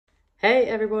Hey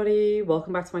everybody,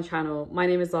 welcome back to my channel. My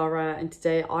name is Lara and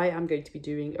today I am going to be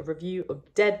doing a review of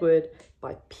Deadwood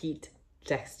by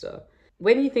Dexter.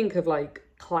 When you think of like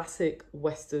classic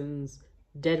westerns,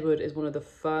 Deadwood is one of the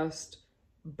first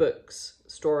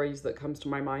stories that comes to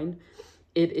my mind.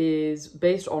 It is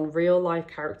based on real life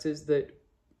characters that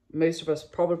most of us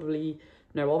probably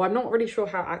know of. I'm not really sure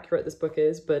how accurate this book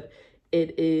is, but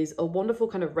it is a wonderful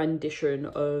kind of rendition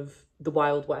of the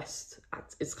Wild West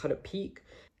at its kind of peak.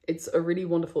 It's a really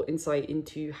wonderful insight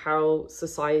into how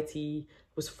society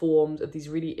was formed of these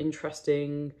really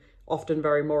interesting, often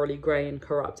very morally grey and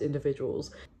corrupt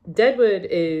individuals. Deadwood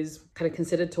is kind of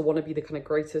considered to want to be the kind of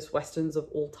greatest westerns of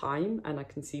all time, and I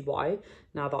can see why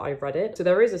now that I've read it. So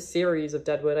there is a series of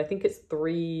Deadwood. I think it's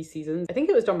 3 seasons. I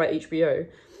think it was done by HBO.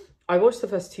 I watched the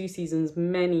first 2 seasons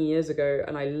many years ago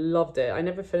and I loved it. I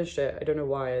never finished it. I don't know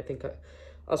why. I think I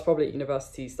was probably at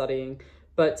university studying,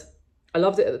 but I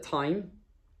loved it at the time.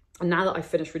 And now that I've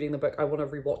finished reading the book, I want to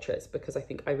rewatch it because I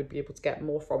think I would be able to get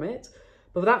more from it.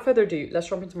 But without further ado, let's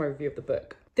jump into my review of the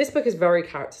book. This book is very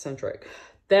character-centric.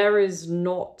 There is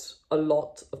not a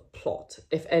lot of plot,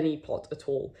 if any plot at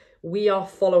all. We are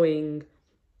following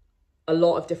a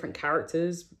lot of different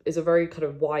characters. It's a very kind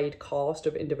of wide cast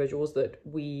of individuals that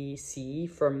we see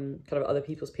from kind of other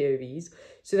people's POVs.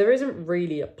 So there isn't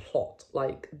really a plot.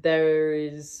 Like there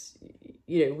is,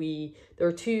 there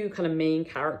are 2 kind of main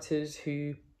characters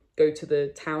who go to the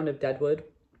town of Deadwood,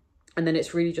 and then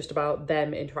it's really just about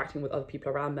them interacting with other people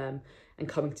around them and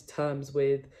coming to terms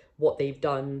with what they've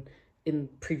done in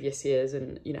previous years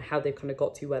and how they've kind of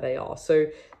got to where they are. So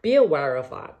be aware of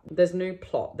that. There's no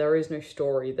plot, there is no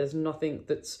story, there's nothing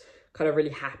that's kind of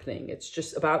really happening. It's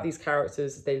just about these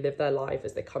characters as they live their life,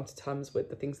 as they come to terms with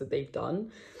the things that they've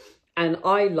done. And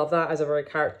I love that as a very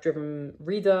character-driven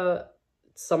reader.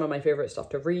 It's some of my favorite stuff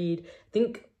to read. I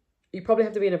think you probably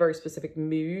have to be in a very specific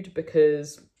mood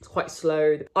because it's quite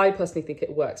slow. I personally think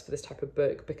it works for this type of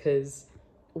book because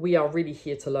we are really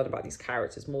here to learn about these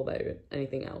characters more than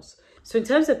anything else. So in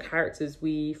terms of characters,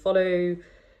 we follow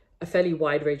a fairly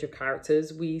wide range of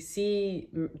characters. We see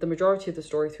the majority of the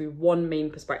story through one main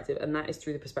perspective, and that is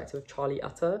through the perspective of Charlie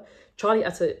Utter. Charlie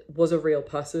Utter was a real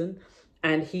person,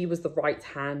 and he was the right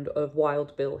hand of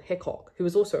Wild Bill Hickok, who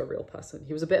was also a real person.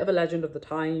 He was a bit of a legend of the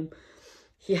time.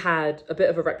 He had a bit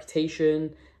of a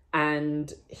reputation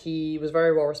and he was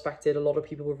very well respected. A lot of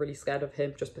people were really scared of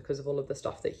him just because of all of the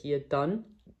stuff that he had done.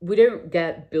 We don't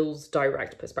get Bill's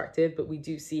direct perspective, but we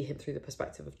do see him through the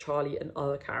perspective of Charlie and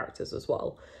other characters as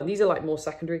well. And these are like more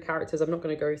secondary characters. I'm not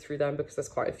going to go through them because there's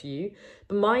quite a few.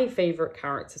 But my favourite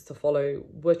characters to follow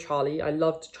were Charlie. I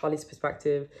loved Charlie's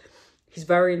perspective. He's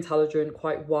very intelligent,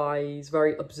 quite wise,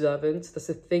 very observant. That's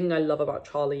the thing I love about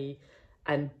Charlie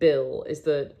and Bill, is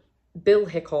that Bill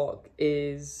Hickok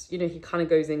is, he kind of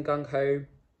goes in gung-ho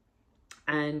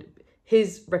and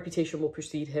his reputation will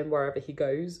precede him wherever he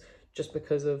goes just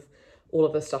because of all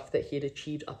of the stuff that he had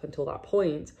achieved up until that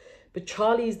point. But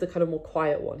Charlie's the kind of more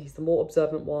quiet one. He's the more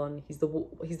observant one. He's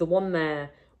the one there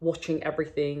watching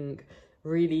everything,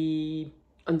 really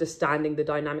understanding the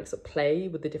dynamics at play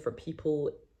with the different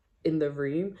people in the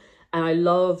room. And I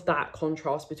love that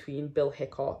contrast between Bill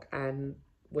Hickok and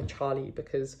with Charlie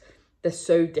because they're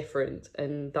so different,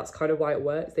 and that's kind of why it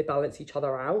works. They balance each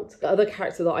other out. The other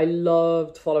character that I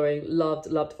loved following,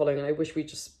 and I wish we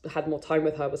just had more time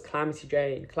with her, was Calamity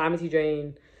Jane. Calamity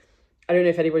Jane, I don't know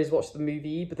if anybody's watched the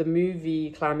movie, but the movie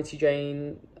Calamity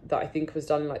Jane that I think was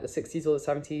done in like the 60s or the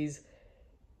 70s,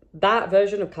 that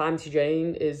version of Calamity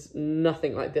Jane is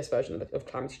nothing like this version of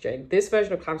Calamity Jane. This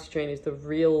version of Calamity Jane is the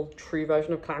real, true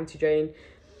version of Calamity Jane.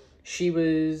 She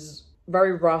was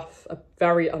very rough,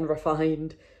 very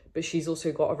unrefined, but she's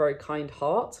also got a very kind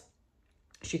heart.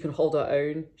 She can hold her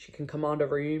own, she can command a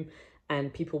room,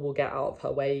 and people will get out of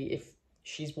her way if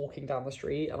she's walking down the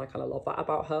street, and I kind of love that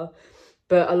about her.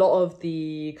 But a lot of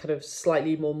the kind of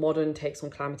slightly more modern takes on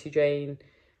Calamity Jane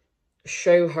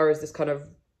show her as this kind of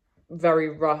very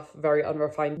rough, very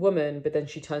unrefined woman, but then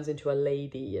she turns into a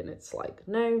lady, and it's like,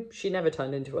 no, she never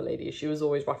turned into a lady. She was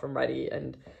always rough and ready,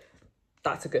 and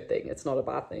that's a good thing. It's not a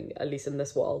bad thing, at least in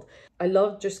this world. I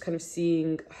love just kind of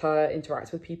seeing her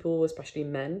interact with people, especially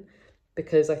men,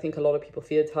 because I think a lot of people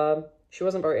feared her. She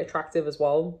wasn't very attractive as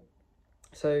well.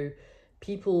 So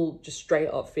people just straight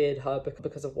up feared her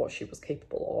because of what she was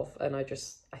capable of. And I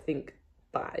think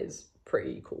that is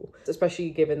pretty cool,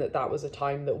 especially given that that was a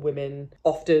time that women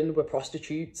often were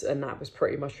prostitutes and that was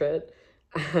pretty much it.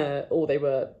 Or they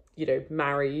were,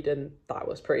 married and that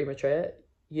was pretty much it.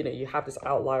 You have this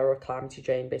outlier of Calamity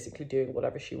Jane basically doing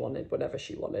whatever she wanted, whenever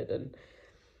she wanted. And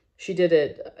She did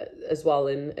it as well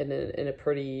in a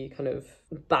pretty kind of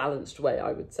balanced way,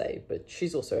 I would say, but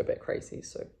she's also a bit crazy,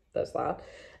 so there's that.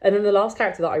 And then the last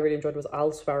character that I really enjoyed was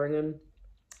Al Swearingen.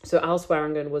 So Al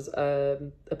Swearingen was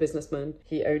a businessman.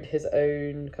 He owned his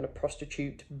own kind of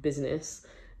prostitute business,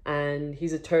 and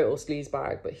he's a total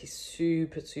sleazebag, but he's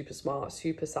super, super smart,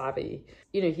 super savvy.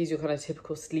 You know, he's your kind of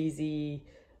typical sleazy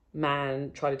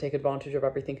man trying to take advantage of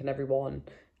everything and everyone,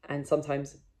 and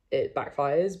sometimes it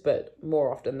backfires, but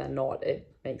more often than not,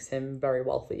 it makes him very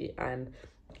wealthy. And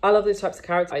I love those types of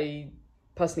characters. I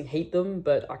personally hate them,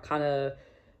 but I kind of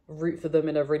root for them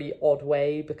in a really odd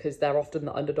way because they're often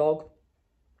the underdog.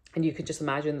 And you could just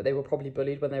imagine that they were probably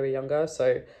bullied when they were younger.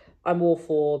 So I'm all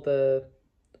for the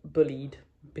bullied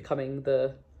becoming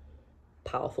the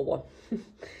powerful one.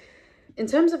 In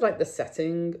terms of like the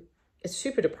setting, it's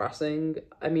super depressing.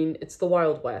 I mean, it's the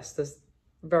Wild West. There's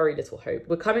very little hope.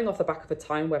 We're coming off the back of a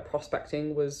time where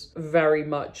prospecting was very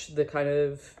much the kind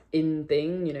of in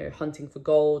thing, you know, hunting for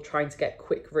gold, trying to get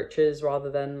quick riches rather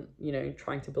than, you know,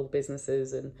 trying to build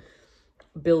businesses and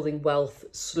building wealth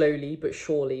slowly but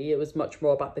surely. It was much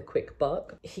more about the quick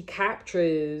buck. He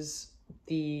captures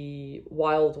the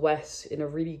Wild West in a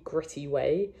really gritty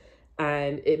way,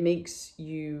 and it makes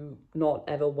you not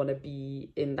ever want to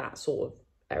be in that sort of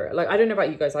era. Like, I don't know about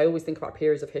you guys, I always think about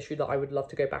periods of history that I would love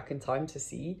to go back in time to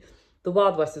see. The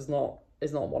Wild West is not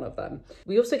one of them.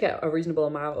 We also get a reasonable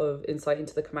amount of insight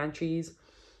into the Comanches,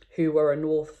 who were a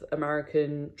North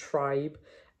American tribe,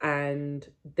 and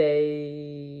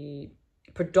they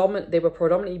were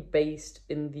predominantly based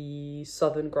in the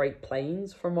southern Great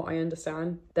Plains, from what I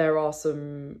understand. There are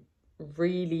some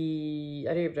really,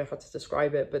 I don't even know how to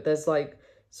describe it, but there's like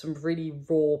some really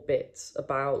raw bits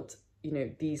about, you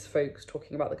know, these folks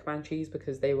talking about the Comanches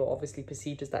because they were obviously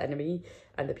perceived as the enemy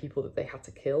and the people that they had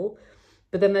to kill.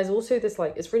 But then there's also this,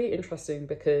 like, it's really interesting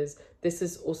because this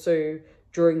is also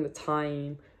during the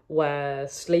time where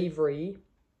slavery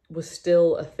was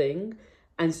still a thing.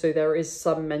 And so there is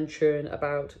some mention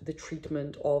about the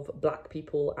treatment of Black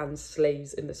people and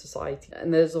slaves in the society.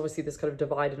 And there's obviously this kind of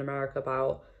divide in America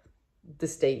about the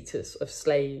status of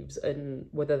slaves and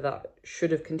whether that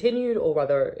should have continued or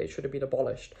whether it should have been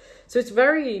abolished. So it's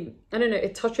very, I don't know,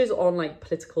 it touches on like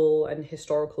political and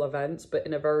historical events, but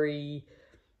in a very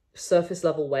surface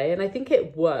level way. And I think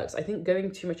it works. I think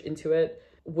going too much into it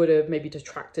would have maybe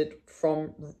detracted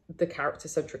from the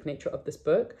character-centric nature of this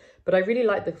book. But I really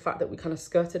like the fact that we kind of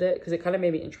skirted it because it kind of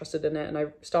made me interested in it, and I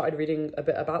started reading a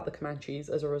bit about the Comanches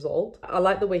as a result. I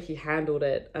like the way he handled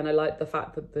it, and I like the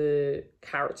fact that the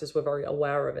characters were very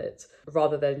aware of it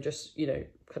rather than just, you know,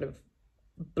 kind of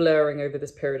blurring over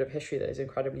this period of history that is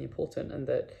incredibly important and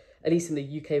that, at least in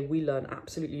the UK, we learn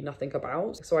absolutely nothing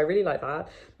about. So I really like that.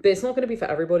 But it's not going to be for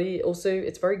everybody. Also,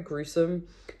 it's very gruesome.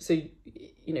 So,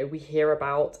 you know, we hear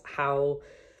about how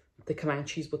the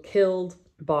Comanches were killed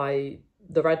by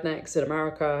the rednecks in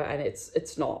America, and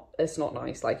it's not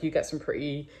nice. Like, you get some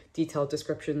pretty detailed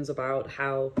descriptions about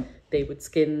how they would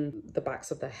skin the backs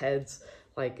of their heads.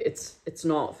 Like, it's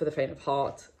not for the faint of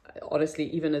heart. Honestly,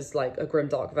 even as like a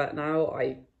grimdark vet now,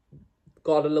 I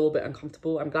got a little bit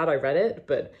uncomfortable. I'm glad I read it,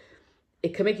 but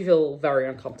it can make you feel very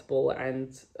uncomfortable,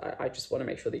 and I just want to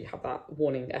make sure that you have that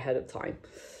warning ahead of time.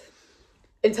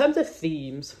 In terms of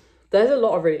themes, there's a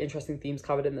lot of really interesting themes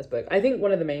covered in this book. I think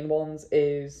one of the main ones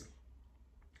is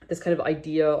this kind of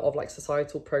idea of like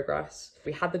societal progress.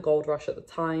 We had the gold rush at the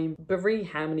time, but really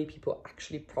how many people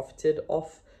actually profited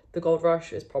off the gold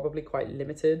rush is probably quite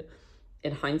limited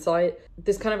in hindsight.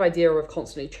 This kind of idea of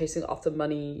constantly chasing after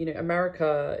money, you know,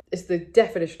 America is the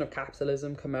definition of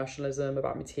capitalism, commercialism,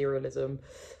 about materialism,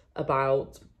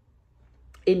 about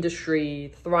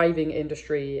industry, thriving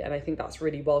industry. And I think that's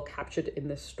really well captured in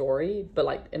this story, but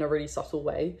like in a really subtle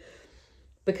way,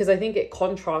 because I think it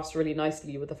contrasts really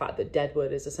nicely with the fact that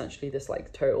Deadwood is essentially this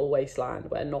like total wasteland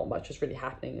where not much is really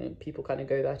happening and people kind of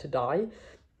go there to die.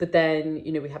 But then,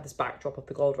 you know, we have this backdrop of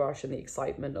the gold rush and the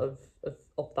excitement of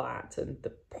that and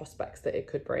the prospects that it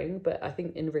could bring. But I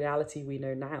think in reality, we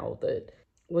know now that,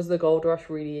 was the gold rush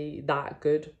really that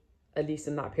good, at least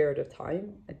in that period of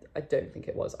time? I don't think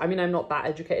it was. I mean, I'm not that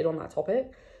educated on that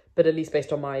topic, but at least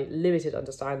based on my limited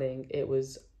understanding, it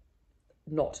was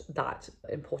not that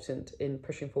important in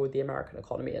pushing forward the American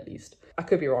economy, at least. I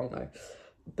could be wrong though.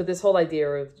 But this whole idea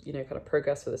of, you know, kind of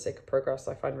progress for the sake of progress,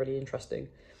 I find really interesting.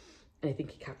 And I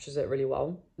think he captures it really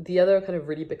well. The other kind of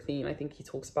really big theme I think he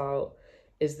talks about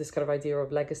is this kind of idea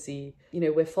of legacy. You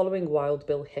know, we're following Wild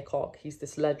Bill Hickok. He's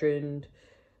this legend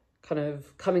kind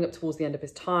of coming up towards the end of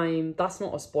his time. That's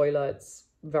not a spoiler. It's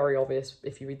very obvious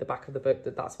if you read the back of the book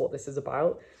that that's what this is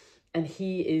about. and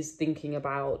he is thinking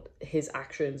about his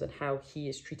actions and how he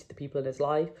has treated the people in his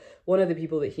life. One of the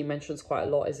people that he mentions quite a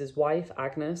lot is his wife,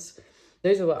 Agnes.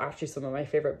 Those are actually some of my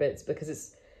favourite bits,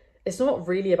 because it's not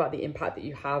really about the impact that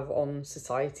you have on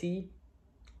society.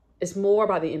 It's more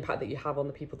about the impact that you have on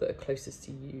the people that are closest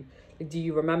to you. Like, do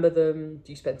you remember them?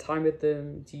 Do you spend time with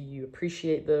them? Do you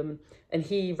appreciate them? And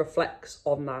he reflects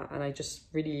on that, and I just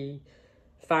really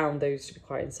found those to be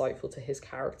quite insightful to his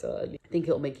character. I think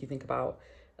it'll make you think about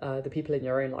the people in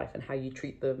your own life and how you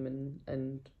treat them,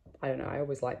 and I don't know, I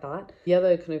always like that. The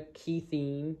other kind of key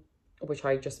theme, which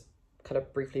I just kind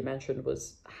of briefly mentioned,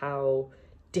 was how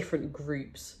different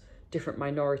groups, different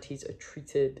minorities are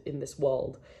treated in this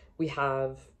world. We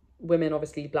have women,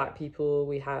 obviously, Black people,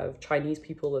 we have Chinese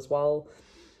people as well,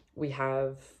 we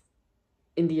have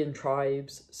Indian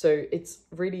tribes. So it's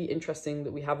really interesting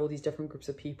that we have all these different groups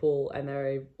of people, and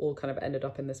they're all kind of ended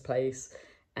up in this place,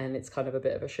 and it's kind of a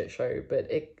bit of a shit show, but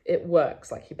it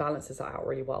works. Like, he balances that out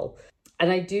really well.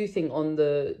 And I do think on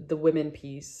the women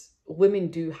piece, women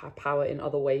do have power in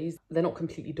other ways. They're not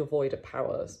completely devoid of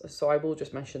power. So I will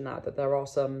just mention that there are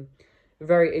some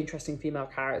very interesting female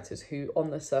characters who on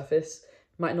the surface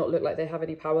might not look like they have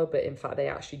any power, but in fact they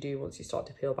actually do once you start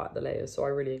to peel back the layers. So I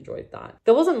really enjoyed that.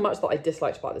 There wasn't much that I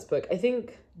disliked about this book. I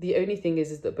think the only thing is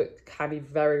that the book can be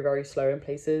very, very slow in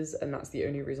places, and that's the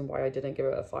only reason why I didn't give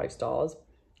it a 5 stars.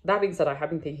 That being said, I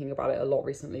have been thinking about it a lot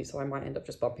recently, so I might end up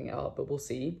just bumping it up, but we'll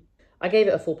see. I gave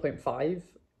it a 4.5.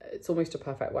 It's almost a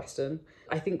perfect Western.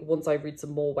 I think once I read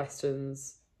some more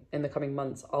Westerns in the coming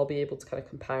months, I'll be able to kind of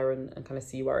compare and kind of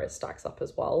see where it stacks up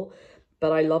as well.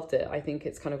 But I loved it. I think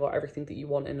it's kind of got everything that you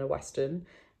want in a Western.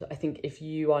 I think if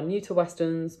you are new to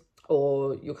Westerns,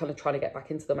 or you're kind of trying to get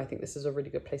back into them, I think this is a really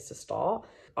good place to start.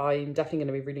 I'm definitely going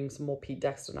to be reading some more Pete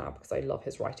Dexter now, because I love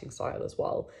his writing style as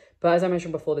well. But as I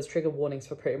mentioned before, there's trigger warnings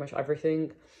for pretty much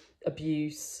everything.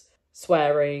 Abuse,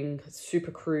 swearing,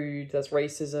 super crude, there's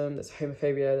racism, there's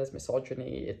homophobia, there's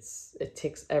misogyny. It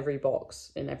ticks every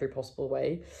box in every possible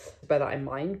way. Bear that in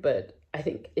mind. But I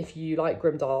think if you like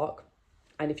grimdark,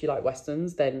 and if you like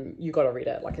Westerns, then you got to read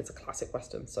it. Like, it's a classic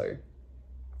Western, so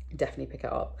definitely pick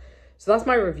it up. So that's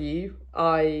my review.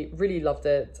 I really loved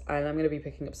it, and I'm going to be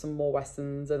picking up some more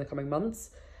Westerns in the coming months.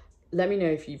 Let me know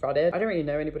if you've read it. I don't really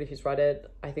know anybody who's read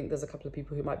it. I think there's a couple of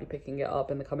people who might be picking it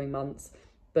up in the coming months.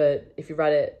 But if you've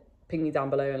read it, ping me down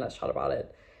below and let's chat about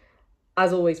it.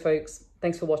 As always, folks,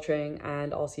 thanks for watching,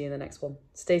 and I'll see you in the next one.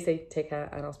 Stay safe, take care,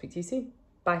 and I'll speak to you soon.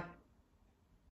 Bye.